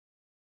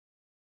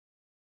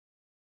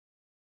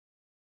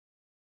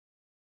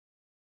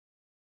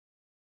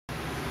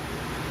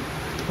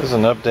This is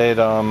an update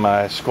on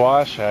my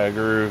squash. I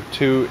grew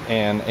 2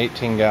 and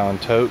 18-gallon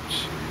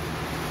totes,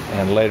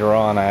 and later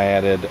on I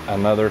added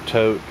another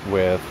tote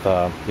with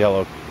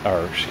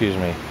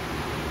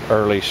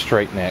early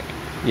straight neck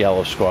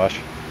yellow squash.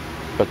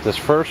 But this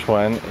first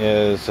one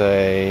is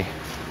a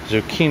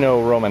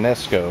Zucchino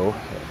Romanesco.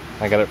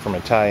 I got it from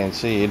Italian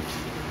Seed,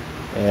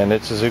 and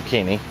it's a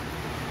zucchini.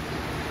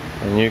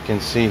 And you can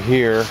see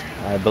here,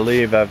 I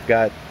believe I've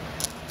got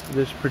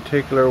this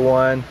particular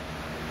one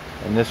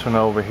and this one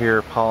over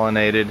here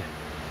pollinated,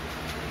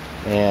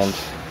 and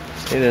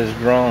it has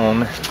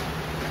grown.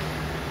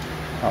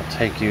 I'll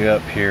take you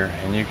up here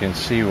and you can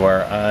see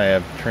where I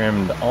have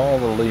trimmed all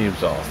the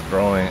leaves off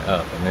growing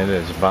up, and it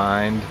is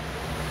vined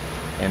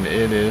and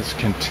it is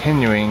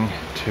continuing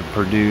to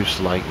produce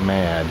like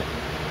mad.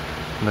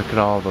 Look at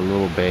all the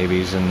little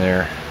babies in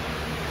there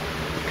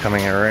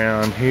coming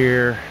around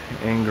here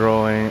and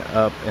growing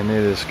up, and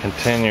it is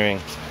continuing.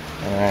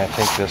 And I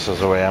think this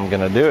is the way I'm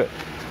gonna do it.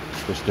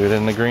 Just do it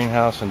in the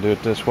greenhouse and do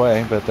it this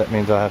way, but that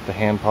means I'll have to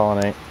hand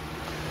pollinate.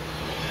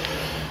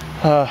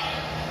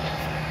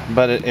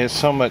 But it is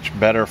so much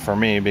better for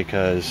me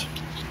because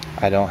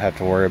I don't have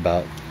to worry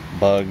about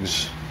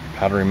bugs,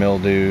 powdery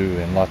mildew,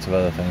 and lots of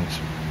other things.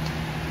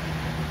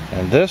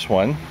 And this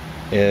one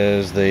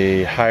is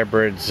the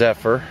hybrid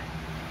Zephyr.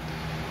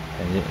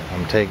 And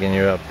I'm taking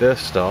you up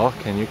this stalk,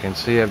 and you can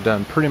see I've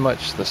done pretty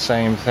much the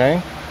same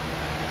thing.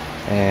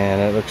 And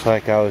it looks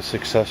like I was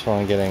successful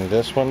in getting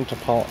this one to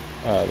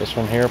this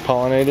one here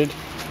pollinated.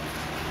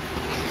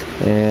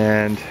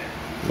 And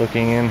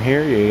looking in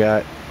here, you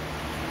got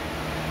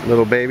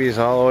little babies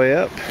all the way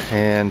up,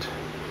 and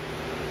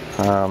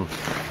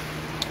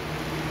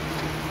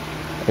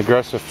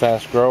aggressive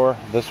fast grower.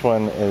 This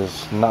one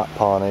is not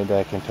pollinated.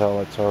 I can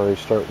tell it's already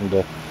starting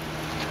to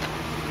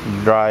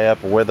dry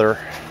up, wither.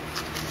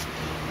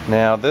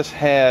 Now this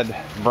had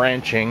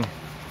branching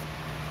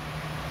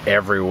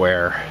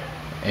everywhere,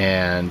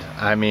 and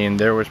I mean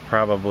there was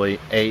probably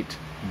 8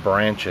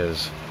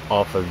 branches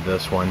off of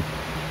this one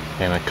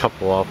and a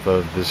couple off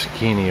of the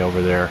zucchini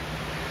over there.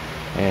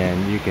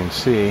 And you can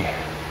see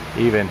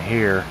even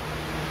here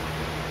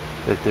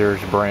that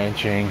there's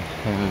branching,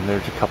 and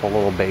there's a couple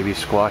little baby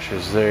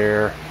squashes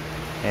there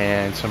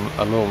and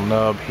a little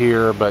nub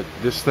here, but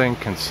this thing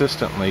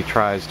consistently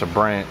tries to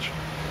branch.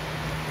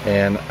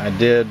 And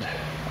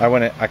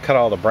I cut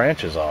all the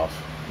branches off,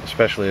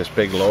 especially this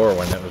big lower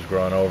one that was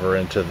growing over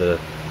into the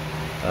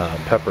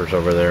peppers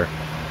over there,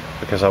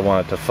 because I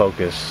want it to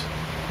focus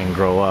and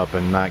grow up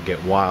and not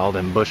get wild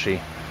and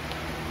bushy.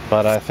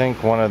 But I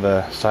think one of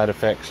the side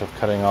effects of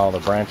cutting all the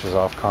branches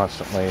off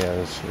constantly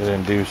is it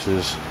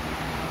induces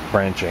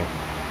branching.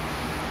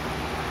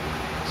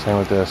 Same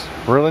with this.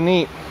 Really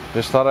neat.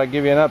 Just thought I'd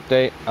give you an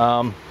update.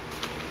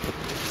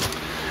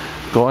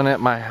 Going at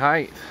my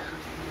height,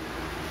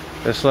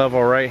 this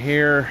level right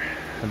here,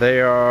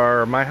 they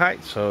are my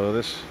height. So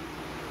this,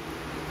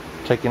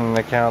 taking into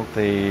account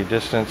the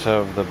distance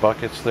of the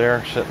buckets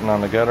there sitting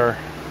on the gutter,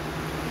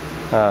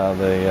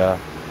 the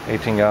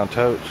 18-gallon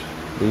totes,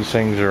 these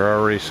things are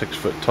already 6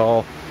 foot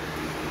tall,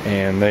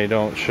 and they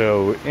don't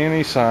show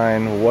any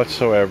sign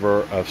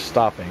whatsoever of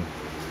stopping.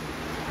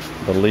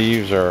 The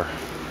leaves are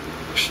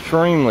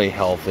extremely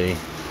healthy,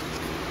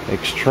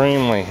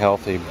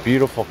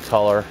 beautiful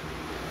color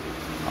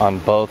on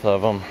both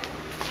of them.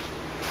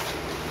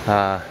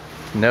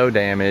 No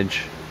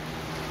damage,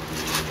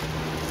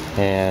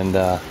 and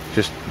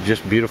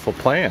just beautiful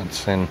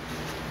plants. And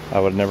I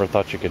would never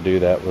thought you could do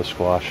that with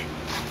squash.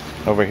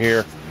 Over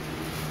here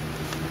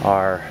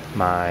are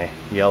my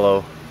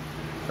yellow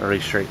early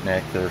straight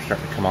neck that are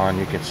starting to come on.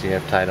 You can see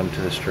I've tied them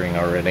to the string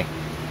already.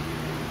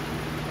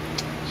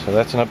 So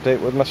that's an update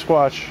with my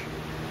squash.